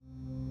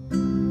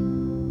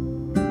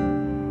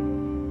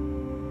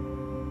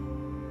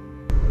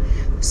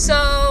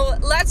So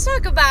let's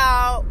talk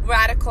about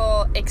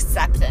radical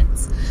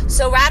acceptance.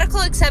 So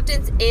radical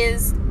acceptance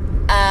is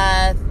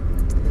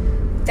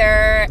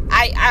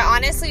I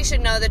honestly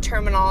should know the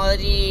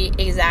terminology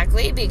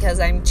exactly because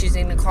I'm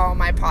choosing to call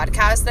my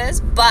podcast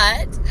this,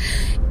 but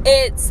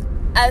it's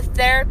a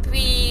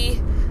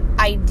therapy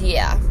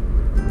idea,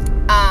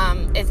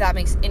 if that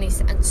makes any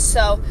sense.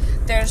 So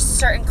there's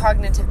certain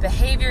cognitive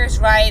behaviors,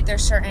 right?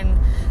 There's certain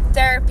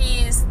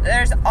therapies,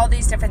 there's all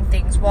these different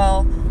things.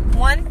 Well,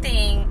 one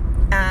thing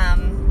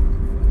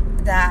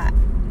that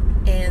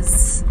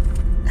is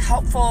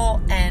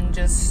helpful and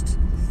just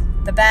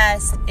the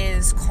best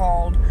is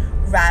called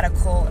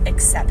radical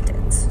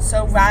acceptance.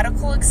 So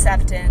radical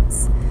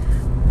acceptance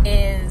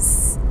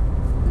is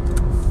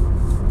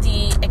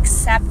the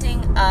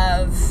accepting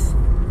of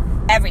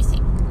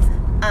everything.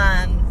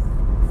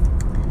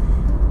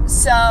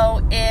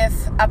 So if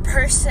a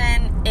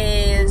person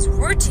is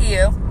rude to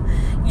you,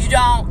 you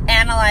don't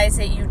analyze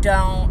it, you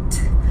don't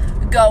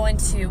go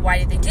into why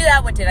did they do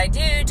that, what did I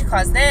do to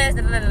cause this,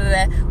 blah, blah, blah,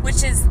 blah,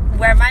 which is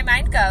where my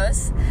mind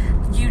goes.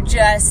 You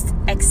just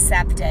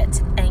accept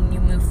it and you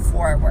move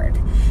forward.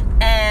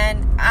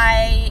 And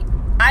I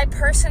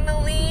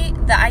personally,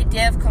 the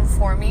idea of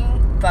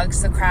conforming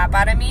bugs the crap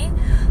out of me,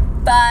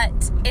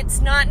 but it's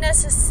not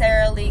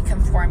necessarily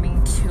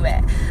conforming to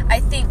it. I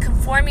think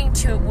conforming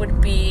to it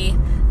would be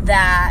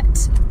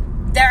that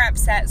they're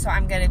upset, so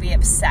I'm going to be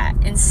upset.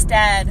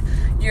 Instead,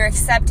 you're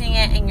accepting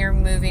it and you're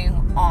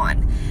moving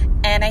on.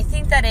 And I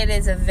think that it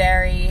is a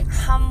very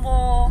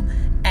humble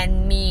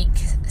and meek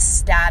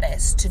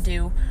status to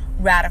do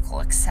radical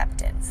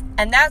acceptance.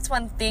 And that's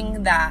one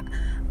thing that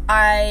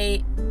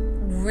I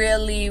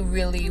really,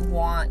 really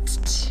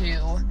want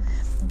to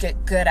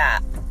get good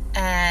at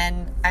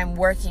and I'm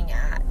working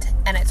at.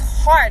 And it's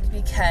hard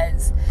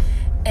because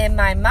in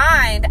my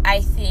mind, I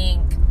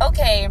think,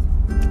 okay,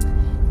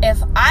 if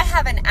I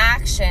have an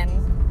action,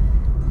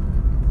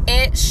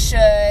 it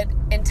should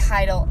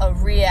entitle a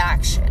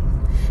reaction.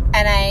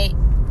 And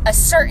a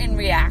certain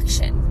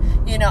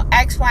reaction,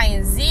 X, Y,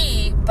 and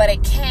Z, but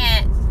it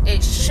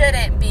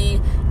shouldn't be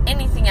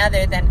anything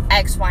other than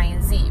X, Y,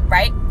 and Z,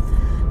 right?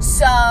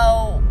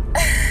 So,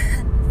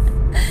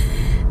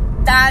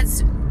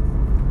 that's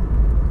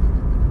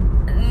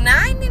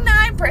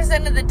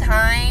 99% of the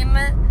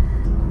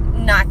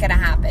time not gonna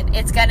happen.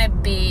 It's gonna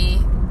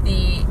be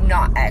the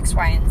not X,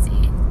 Y, and Z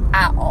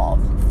at all.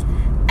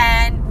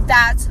 And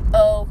that's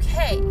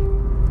okay.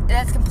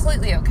 That's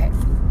completely okay.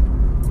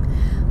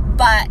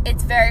 But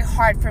it's very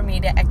hard for me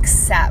to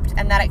accept.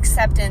 And that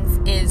acceptance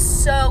is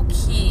so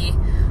key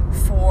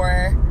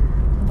for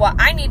what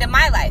I need in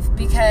my life.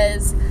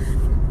 Because,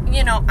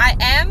 I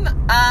am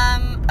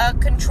a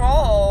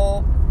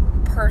control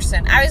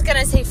person. I was going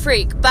to say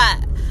freak,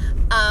 but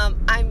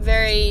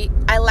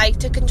I like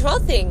to control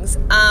things.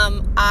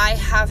 I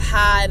have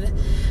had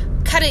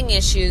cutting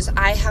issues.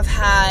 I have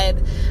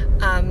had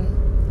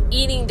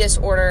eating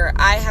disorder.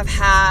 I have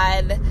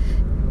had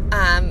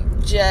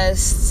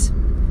just...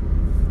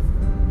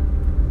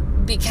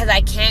 because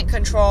I can't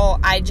control,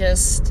 I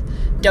just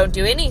don't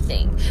do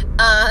anything.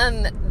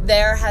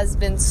 There has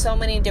been so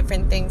many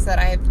different things that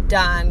I have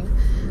done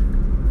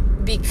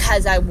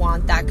because I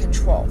want that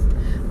control.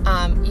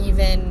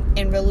 Even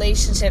in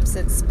relationships,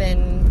 it's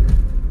been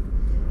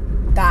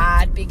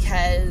bad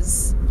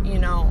because,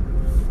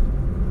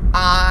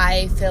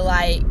 I feel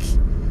like,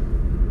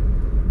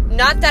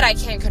 not that I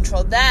can't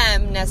control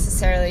them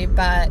necessarily,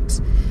 but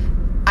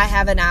I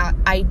have an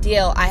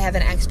ideal, I have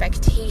an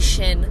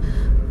expectation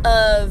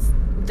of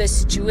the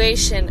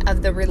situation,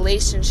 of the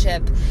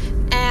relationship,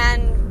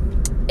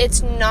 and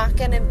it's not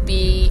going to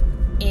be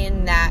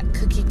in that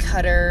cookie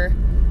cutter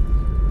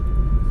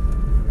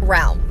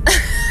realm,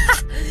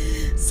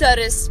 so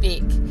to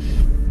speak,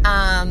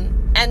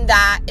 and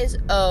that is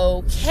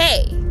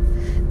okay.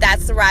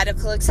 That's the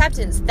radical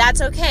acceptance.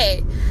 That's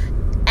okay,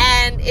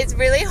 and it's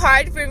really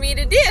hard for me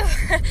to do.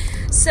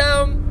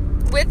 So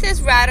with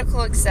this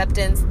radical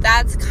acceptance,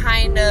 that's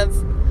kind of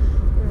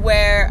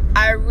where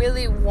I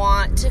really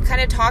want to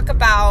kind of talk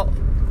about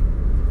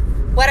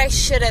what I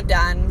should have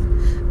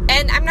done.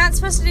 And I'm not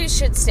supposed to do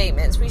should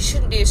statements. We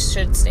shouldn't do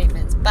should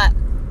statements. But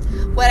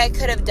what I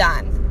could have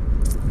done.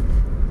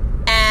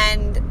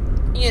 And,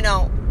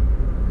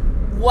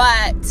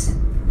 what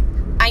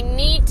I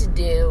need to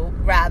do,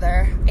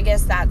 rather, I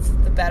guess that's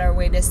the better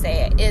way to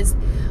say it, is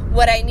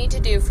what I need to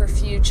do for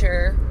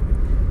future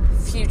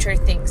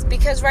things.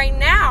 Because right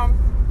now,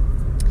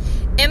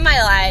 in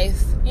my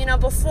life,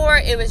 before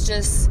it was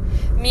just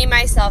me,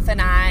 myself,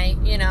 and I,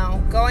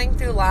 going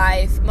through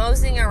life,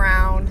 moseying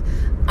around,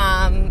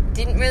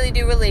 didn't really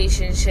do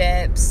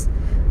relationships,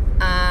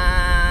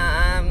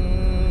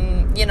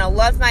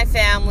 loved my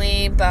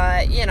family,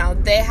 but,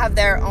 they have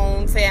their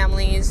own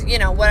families,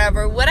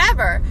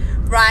 whatever,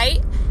 right?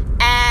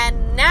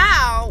 And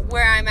now,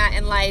 where I'm at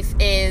in life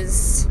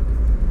is,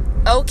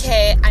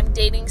 okay, I'm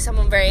dating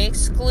someone very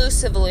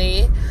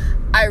exclusively.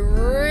 I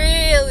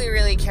really,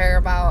 really care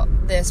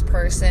about this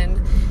person,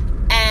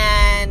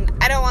 and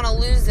I don't want to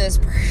lose this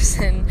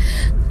person.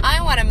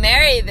 I want to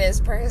marry this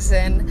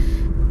person,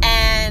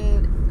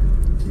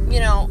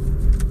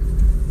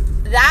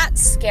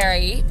 that's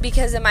scary,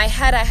 because in my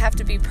head I have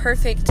to be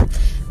perfect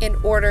in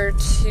order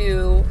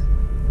to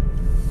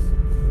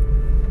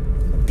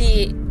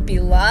be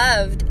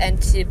loved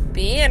and to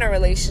be in a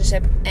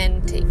relationship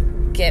and to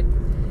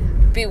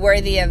be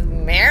worthy of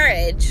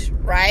marriage,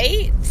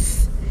 right?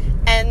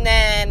 And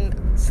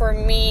then for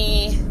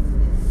me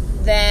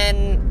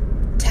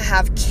then to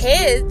have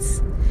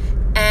kids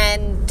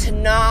and to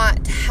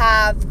not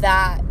have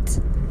that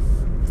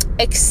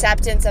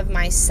acceptance of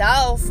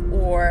myself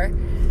or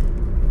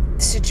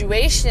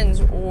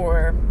situations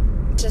or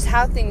just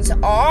how things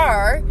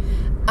are,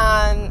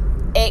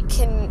 it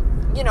can,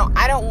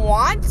 I don't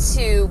want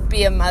to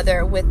be a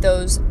mother with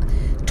those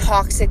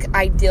toxic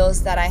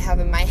ideals that I have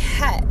in my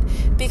head,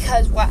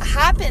 because what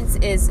happens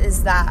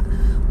is that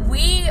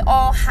we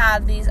all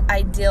have these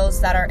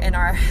ideals that are in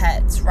our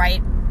heads,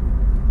 right?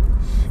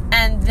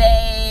 And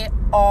they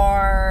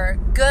are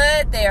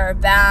good, they are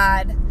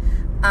bad,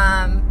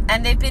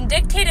 and they've been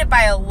dictated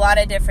by a lot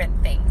of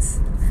different things,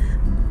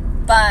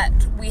 but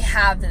we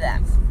have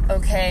them,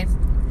 okay?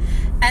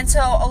 And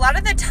so a lot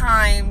of the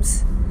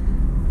times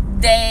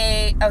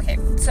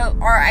so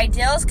our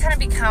ideals kind of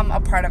become a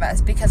part of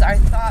us because our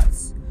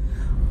thoughts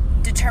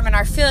determine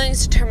our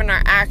feelings, determine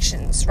our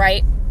actions,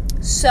 right?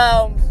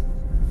 So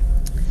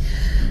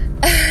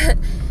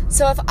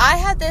if I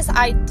had this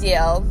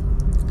ideal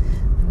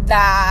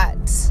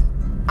that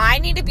I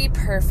need to be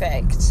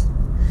perfect,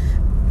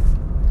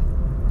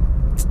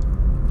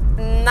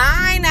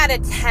 9 out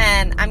of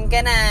 10, I'm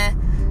gonna,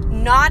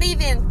 not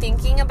even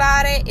thinking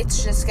about it,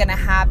 it's just gonna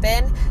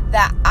happen,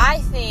 that I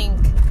think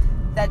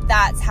that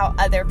that's how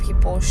other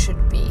people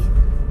should be,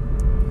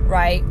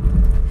 right?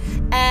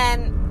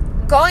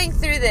 And going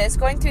through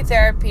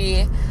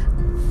therapy,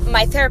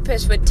 my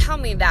therapist would tell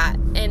me that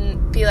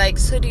and be like,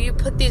 so do you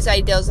put these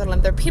ideals on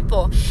other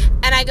people?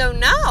 And I go,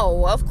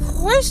 no, of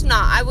course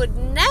not. I would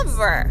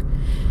never.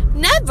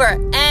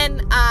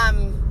 And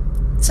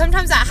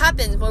sometimes that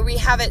happens where we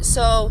have it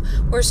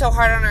we're so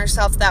hard on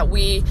ourselves that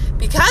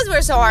because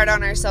we're so hard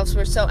on ourselves,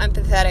 we're so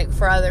empathetic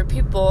for other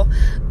people.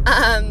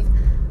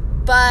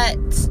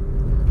 But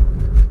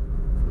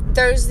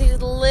there's these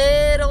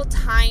little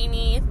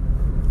tiny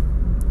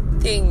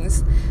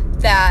things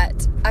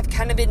that I've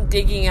kind of been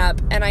digging up,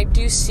 and I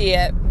do see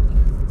it.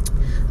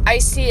 I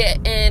see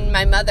it in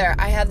my mother.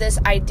 I have this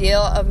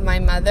ideal of my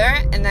mother,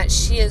 and that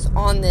she is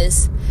on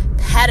this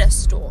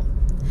pedestal.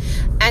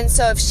 And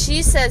so if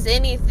she says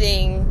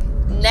anything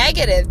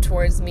negative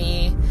towards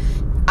me,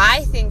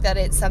 I think that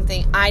it's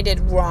something I did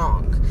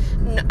wrong.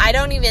 I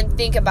don't even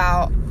think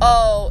about,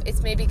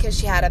 it's maybe because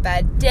she had a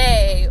bad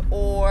day,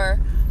 or,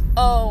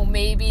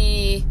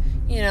 maybe,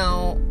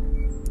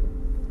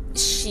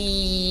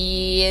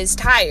 she is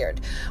tired,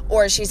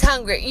 or she's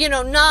hungry.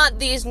 Not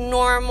these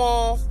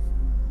normal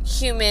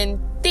human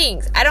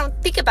things. I don't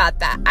think about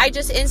that. I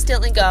just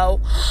instantly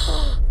go,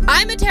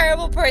 I'm a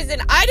terrible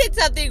person. I did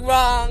something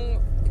wrong.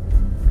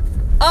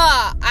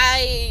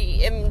 I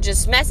am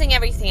just messing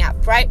everything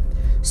up, right?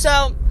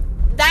 So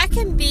that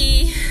can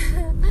be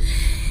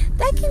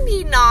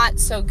not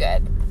so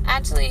good.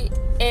 Actually,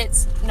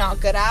 it's not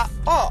good at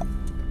all,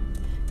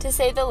 to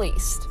say the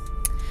least.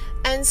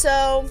 And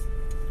so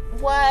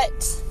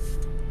what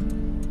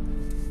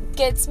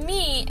gets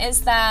me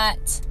is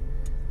that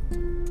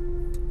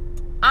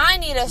I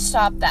need to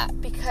stop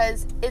that,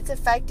 because it's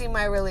affecting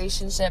my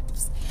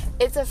relationships.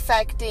 It's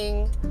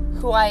affecting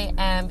who I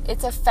am.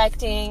 It's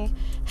affecting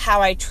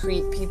how I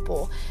treat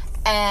people.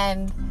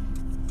 And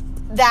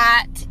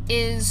that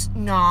is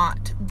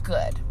not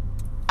good.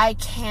 I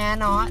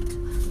cannot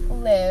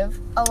live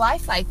a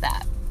life like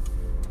that.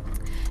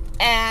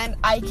 And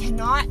I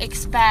cannot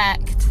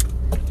expect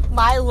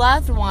my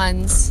loved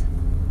ones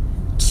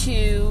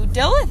to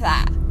deal with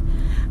that.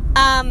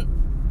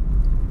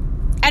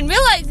 And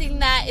realizing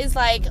that is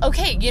like,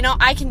 okay,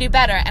 I can do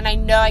better, and I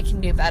know I can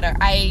do better.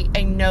 I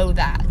know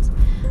that.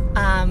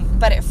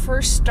 But it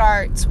first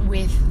starts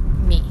with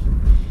me.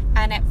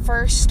 And it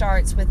first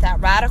starts with that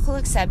radical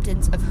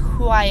acceptance of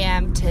who I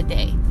am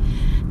today.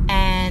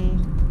 And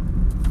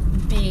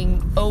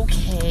being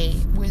okay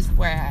with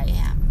where I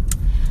am.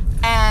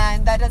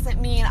 And that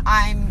doesn't mean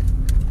I'm,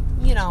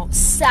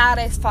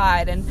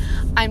 satisfied and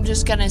I'm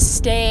just gonna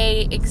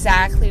stay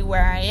exactly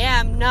where I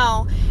am.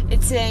 No,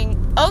 it's saying,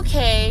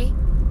 okay,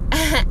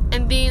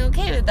 and being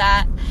okay with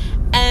that,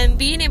 and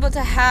being able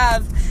to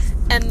have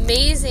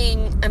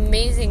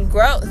amazing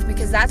growth,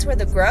 because that's where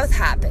the growth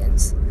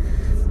happens.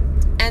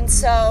 And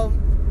so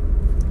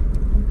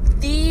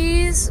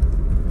these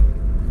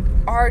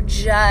are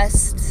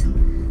just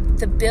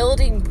the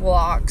building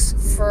blocks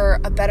for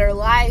a better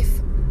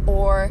life,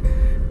 or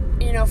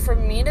for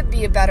me to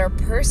be a better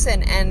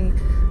person. And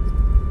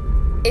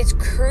it's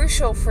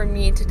crucial for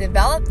me to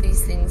develop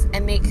these things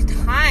and make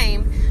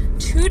time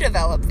to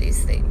develop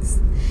these things.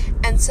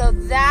 And so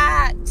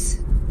that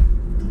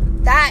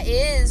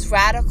is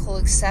radical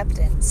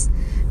acceptance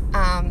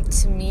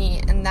to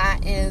me, and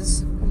that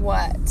is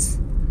what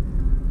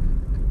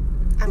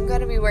I'm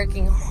going to be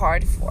working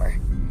hard for.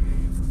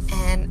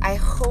 And I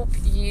hope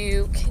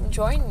you can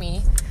join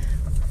me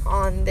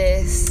on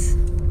this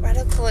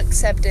radical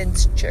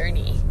acceptance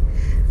journey.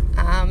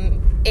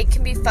 It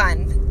can be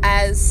fun.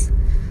 As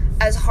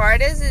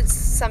hard as it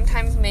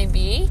sometimes may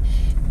be,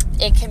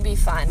 it can be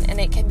fun and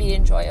it can be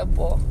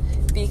enjoyable,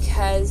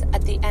 because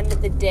at the end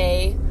of the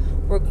day,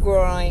 we're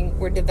growing,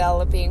 we're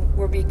developing,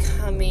 we're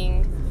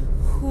becoming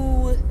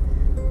who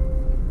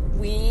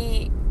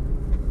we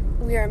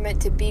are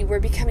meant to be. We're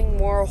becoming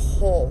more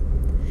whole.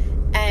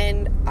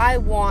 And I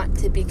want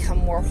to become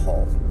more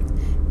whole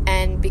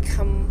and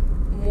become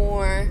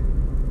more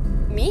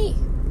me.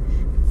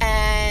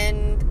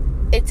 And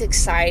it's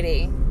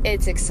exciting.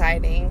 It's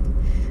exciting.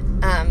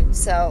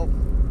 So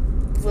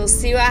we'll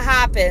see what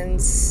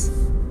happens.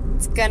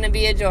 It's gonna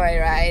be a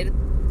joyride.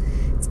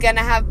 It's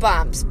gonna have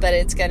bumps, but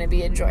it's gonna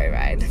be a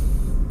joyride.